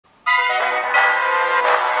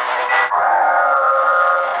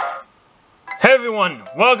everyone,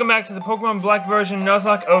 welcome back to the Pokemon Black version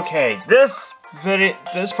Nuzlocke. Okay, this part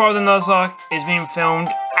of the Nuzlocke is being filmed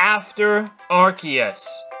after Arceus.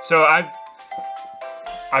 So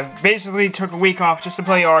I've basically took a week off just to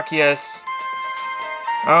play Arceus.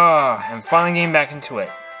 I'm finally getting back into it.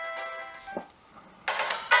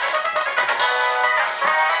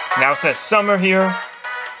 Now it says summer here,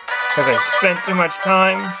 because I spent too much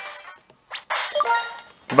time.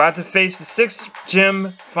 About to face the 6th gym,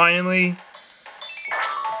 finally.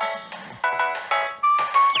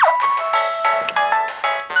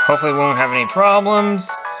 Hopefully we won't have any problems.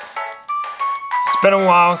 It's been a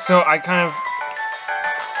while, so I kind of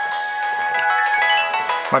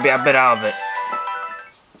might be a bit out of it.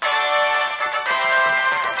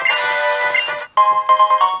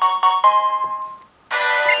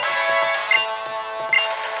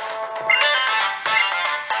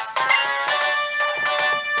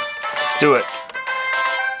 Let's do it.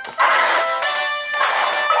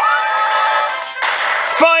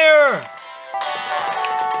 Fire!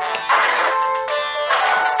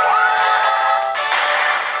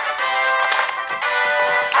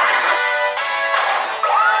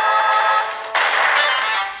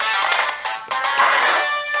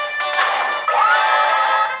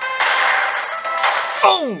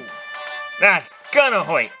 Oh! That's gonna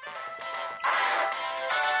hurt.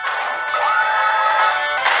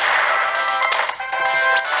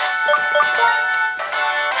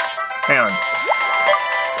 Hang on.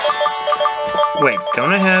 Wait,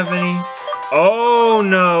 don't I have any? Oh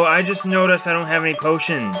no, I just noticed I don't have any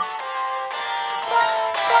potions.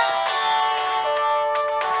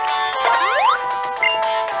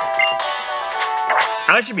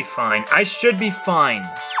 I should be fine. I should be fine.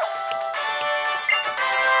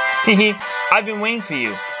 Hehe, I've been waiting for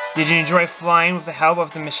you. Did you enjoy flying with the help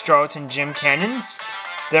of the Mistralitan gym cannons?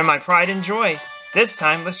 They're my pride and joy. This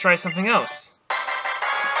time, let's try something else.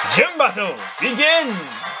 Gym battle begins!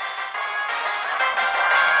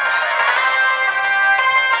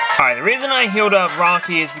 Alright, the reason I healed up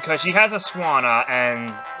Rocky is because she has a Swanna, and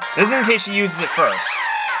this is in case she uses it first.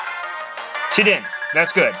 She didn't.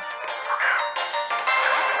 That's good.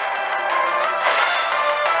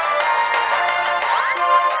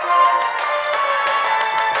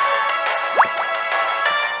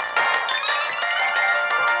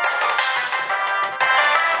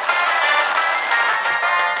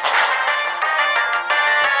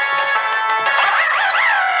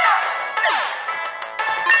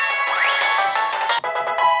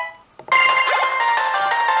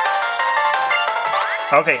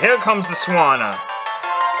 Okay, here comes the Swanna.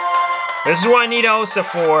 This is what I need Elsa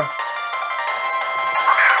for.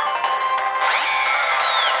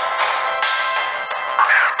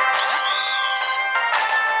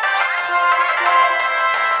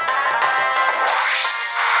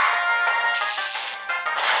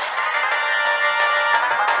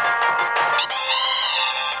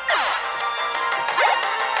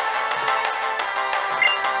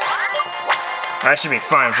 I should be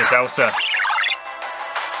fine with just Elsa.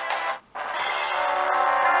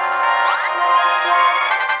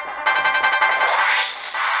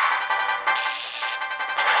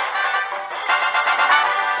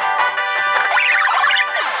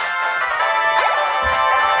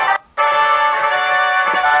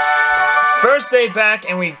 First day back,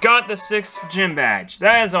 and we got the 6th gym badge.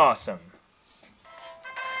 That is awesome.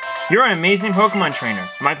 You're an amazing Pokemon trainer.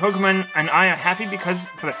 My Pokemon and I are happy because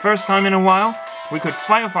for the first time in a while, we could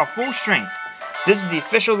fight with our full strength. This is the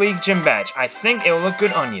official League gym badge. I think it will look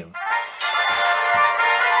good on you.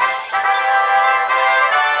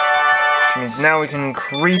 Which means now we can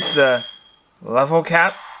increase the level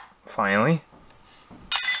cap. Finally.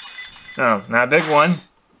 Oh, not a big one.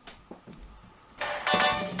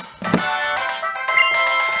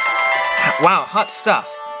 Wow, hot stuff.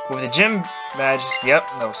 With the gym badges, yep,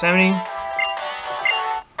 level 70. Then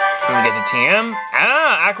we get the TM.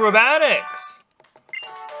 Ah, acrobatics!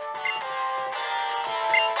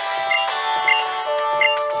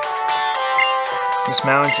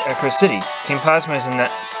 Dismount to Echo City. Team Plasma is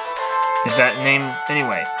that name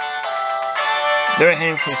anyway. They're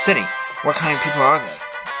heading for the city. What kind of people are they?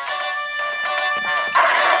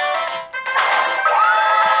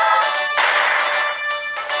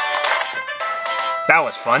 That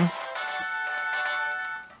was fun.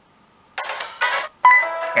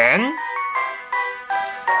 And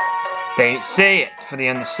they say it for the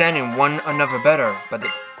understanding one another better, but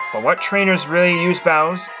what trainers really use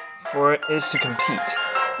battles for is to compete,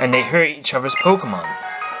 and they hurt each other's Pokemon.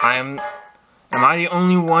 Am I the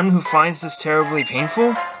only one who finds this terribly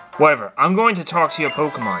painful? Whatever, I'm going to talk to your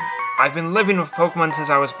Pokemon. I've been living with Pokemon since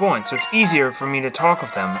I was born, so it's easier for me to talk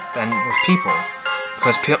with them than with people.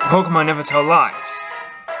 because Pokemon never tell lies.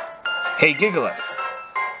 Hey Gigalith,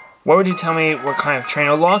 why would you tell me what kind of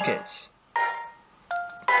trainer Locke is?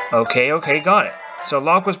 Okay, got it. So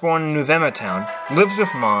Locke was born in November Town, lives with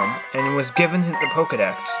Mom, and was given the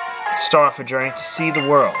Pokedex to start off a journey to see the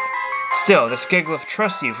world. Still, this Gigalith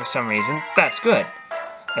trusts you for some reason. That's good.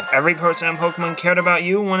 If every person in Pokemon cared about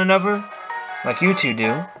you, one another, like you two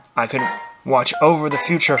do, I could watch over the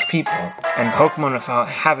future of people and Pokemon without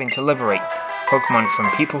having to liberate Pokemon from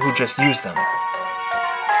people who just use them.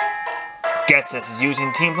 Getsis is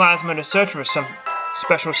using Team Plasma to search for some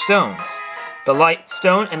special stones. The Light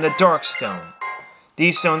Stone and the Dark Stone.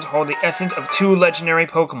 These stones hold the essence of two legendary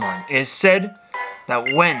Pokemon. It is said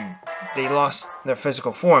that when they lost their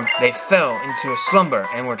physical form, they fell into a slumber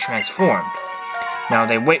and were transformed. Now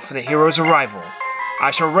they wait for the hero's arrival.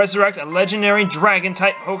 I shall resurrect a legendary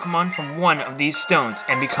Dragon-type Pokemon from one of these stones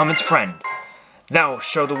and become its friend. That will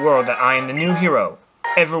show the world that I am the new hero.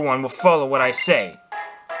 Everyone will follow what I say.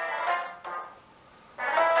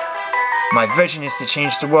 My vision is to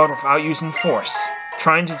change the world without using force.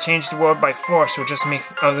 Trying to change the world by force will just make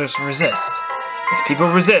others resist. If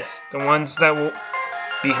people resist, the ones that will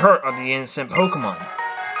be hurt are the innocent Pokemon,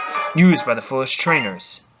 used by the foolish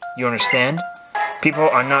trainers. You understand? People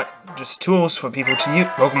are not just tools for people to use.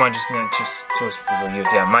 Pokemon just not just tools for people to use.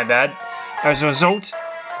 Yeah, my bad. As a result,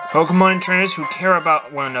 Pokemon and trainers who care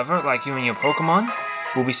about one another, like you and your Pokemon,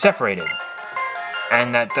 will be separated.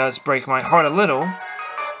 And that does break my heart a little.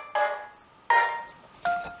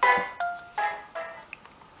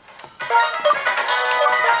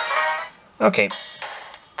 Okay.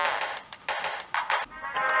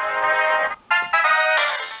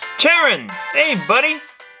 Charon! Hey, buddy!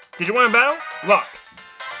 Did you want to battle? Look.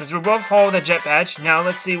 Since we both hold a jet badge, now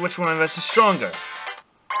let's see which one of us is stronger.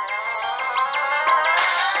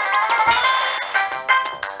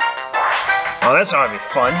 Oh, that's ought to be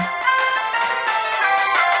fun.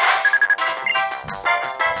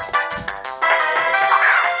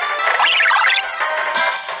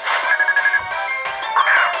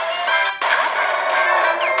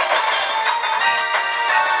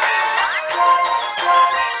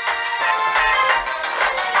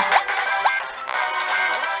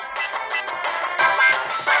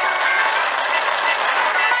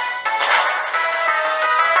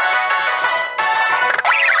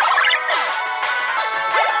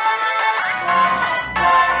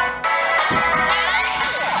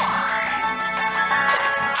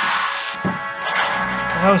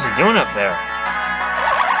 What was he doing up there?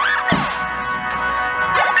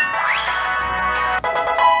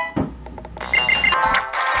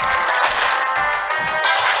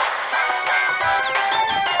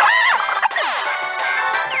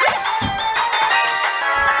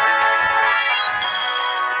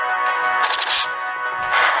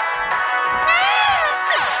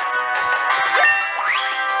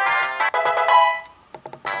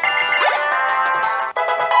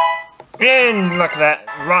 And look at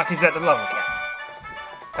that, Rocky's at the level cap.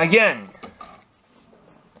 Again.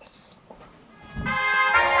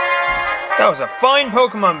 That was a fine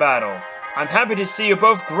Pokemon battle. I'm happy to see you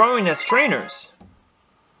both growing as trainers.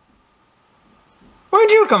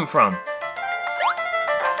 Where'd you come from?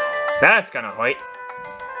 That's gonna hurt.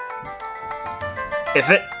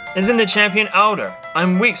 If it isn't the champion Alder,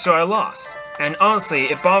 I'm weak so I lost. And honestly,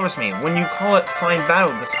 it bothers me when you call it fine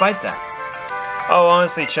battle despite that. Oh,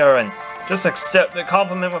 honestly, Charon. Just accept the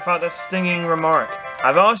compliment without the stinging remark.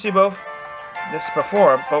 I've asked you both this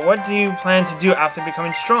before, but what do you plan to do after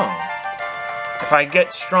becoming strong? If I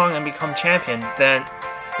get strong and become champion, then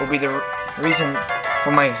will be the reason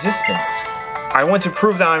for my existence. I want to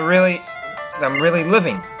prove that I'm really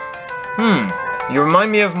living. You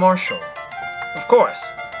remind me of Marshall. Of course,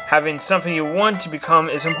 having something you want to become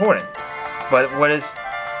is important. But what is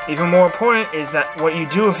even more important is that what you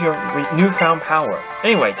do with your newfound power.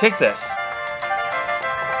 Anyway, take this.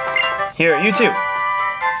 Here, you too.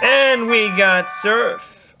 And we got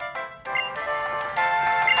Surf.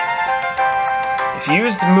 If you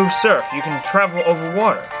use the move Surf, you can travel over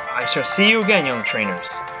water. I shall see you again, young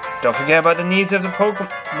trainers. Don't forget about the needs of the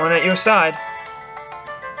Pokemon at your side.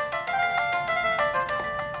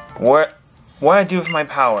 What I do with my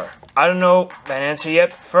power? I don't know that answer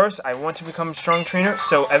yet. First, I want to become a strong trainer,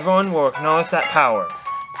 so everyone will acknowledge that power.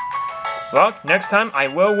 Look, next time I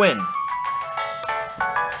will win.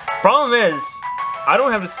 Problem is, I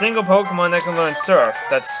don't have a single Pokemon that can learn Surf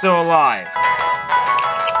that's still alive.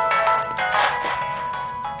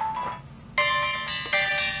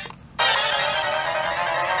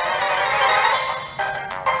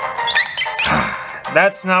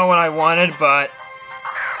 That's not what I wanted, but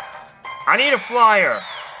I need a flyer.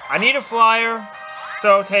 I need a flyer.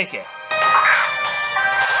 so take it.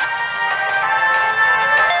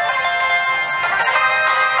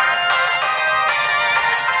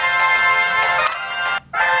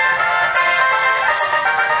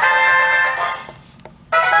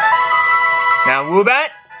 Now, Woobat,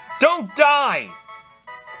 don't die!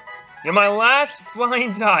 You're my last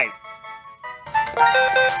flying type.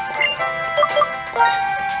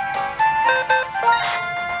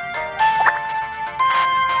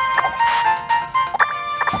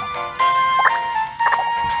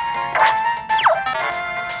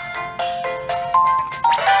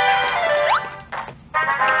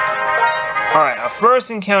 Alright, our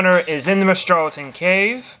first encounter is in the Mestrolitan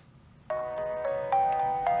Cave,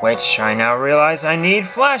 which I now realize I need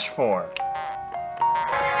Flash for.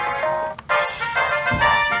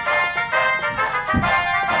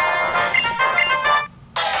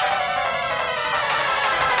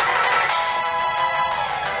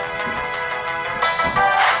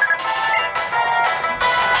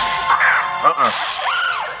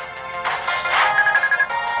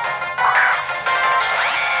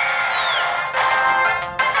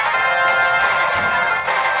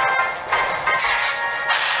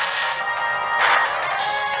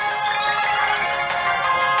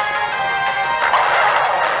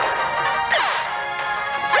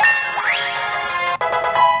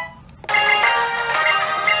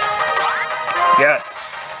 Yes.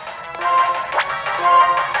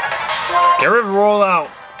 Get rid of rollout.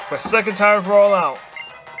 We're sick and tired of rollout.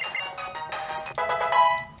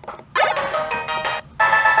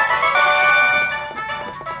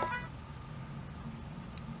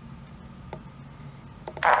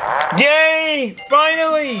 Yay!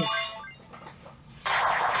 Finally!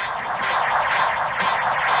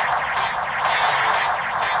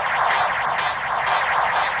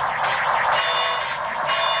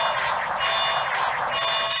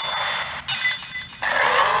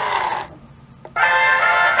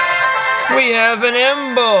 We have an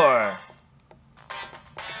Ember!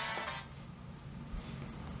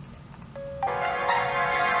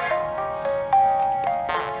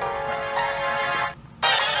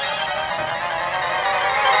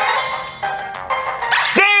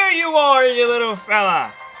 There you are, you little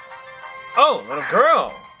fella! Oh, little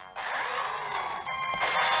girl!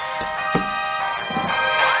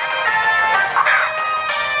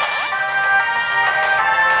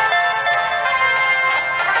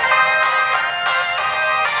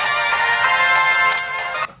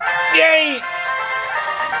 Yay!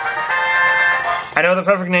 I know the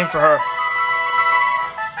perfect name for her.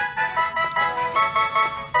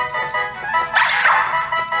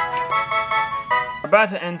 We're about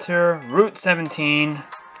to enter Route 17,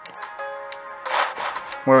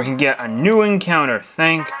 where we can get a new encounter,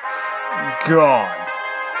 thank God.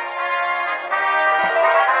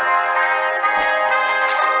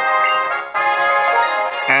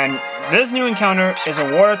 And this new encounter is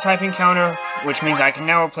a water type encounter, which means I can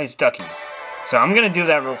now replace Ducky. So I'm gonna do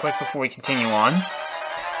that real quick before we continue on.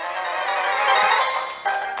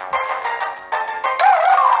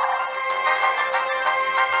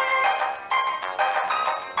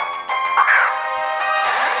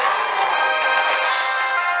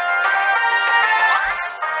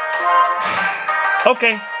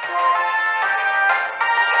 Okay.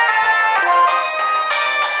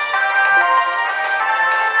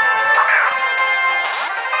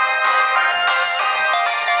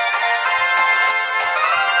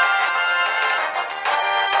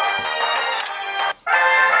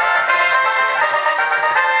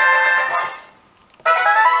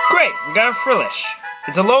 Great, we got a Frillish.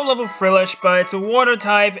 It's a low-level Frillish, but it's a water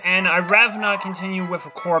type, and I'd rather not continue with a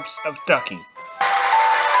corpse of Ducky.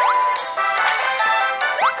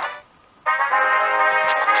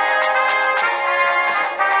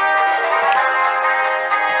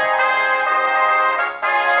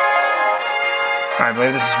 I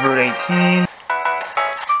believe this is Route 18.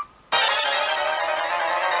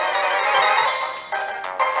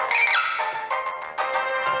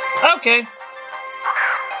 Okay.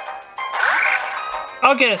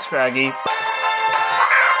 I'll get a Scraggy.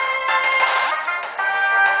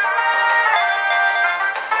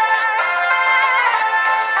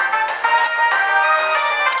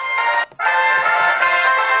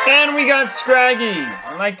 And we got Scraggy.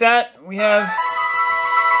 And like that, we have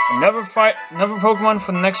another Pokemon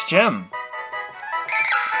for the next gym.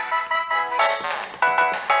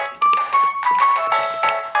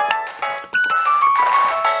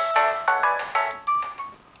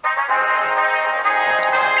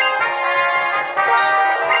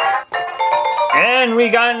 And we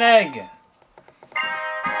got an egg.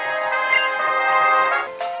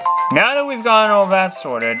 Now that we've gotten all that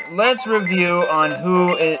sorted, let's review on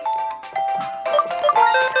who it...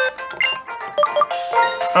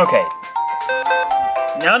 Okay.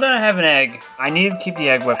 Now that I have an egg, I need to keep the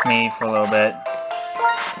egg with me for a little bit.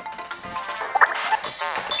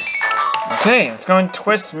 Okay, let's go in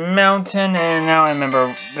Twist Mountain, and now I remember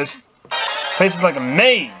this place is like a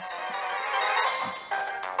maze.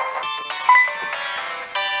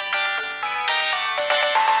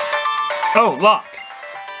 Oh, lock.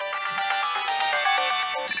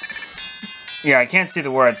 Yeah, I can't see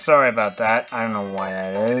the words. Sorry about that. I don't know why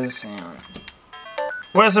that is. Hang on.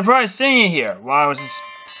 What a surprise seeing you here. While I was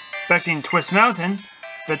expecting Twist Mountain,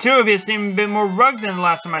 the two of you seem a bit more rugged than the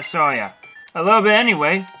last time I saw you. A little bit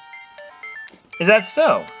anyway. Is that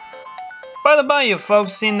so? By the by, you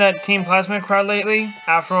folks seen that Team Plasma crowd lately?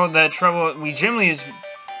 After all that trouble, we generally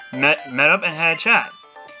met up and had a chat.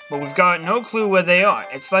 But we've got no clue where they are.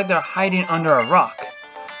 It's like they're hiding under a rock.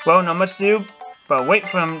 Well, not much to do, but wait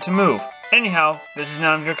for them to move. Anyhow, this is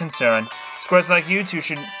none of your concern. Squares like you two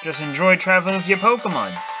should just enjoy traveling with your Pokemon.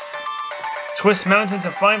 Twist Mountain's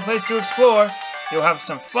a fine place to explore. You'll have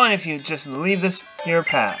some fun if you just leave this your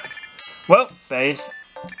path. Well, better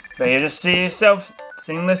just see yourself,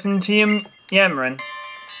 listen to you yammering.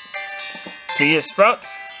 See you,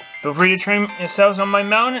 Sprouts. Feel free to train yourselves on my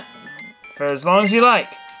mountain for as long as you like.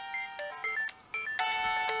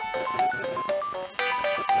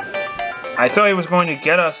 I thought he was going to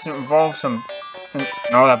get us to involve some...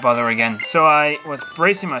 Oh, that bother again. So I was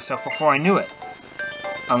bracing myself before I knew it.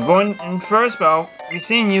 I'm going in first, but I'll be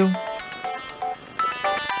seeing you.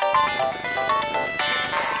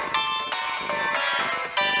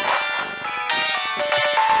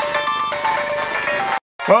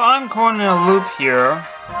 Well, I'm caught in a loop here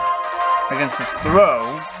against this throw.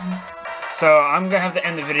 So I'm going to have to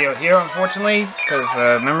end the video here, unfortunately, because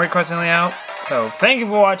the memory card's nearly out. So thank you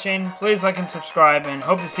for watching. Please like and subscribe, and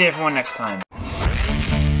hope to see everyone next time.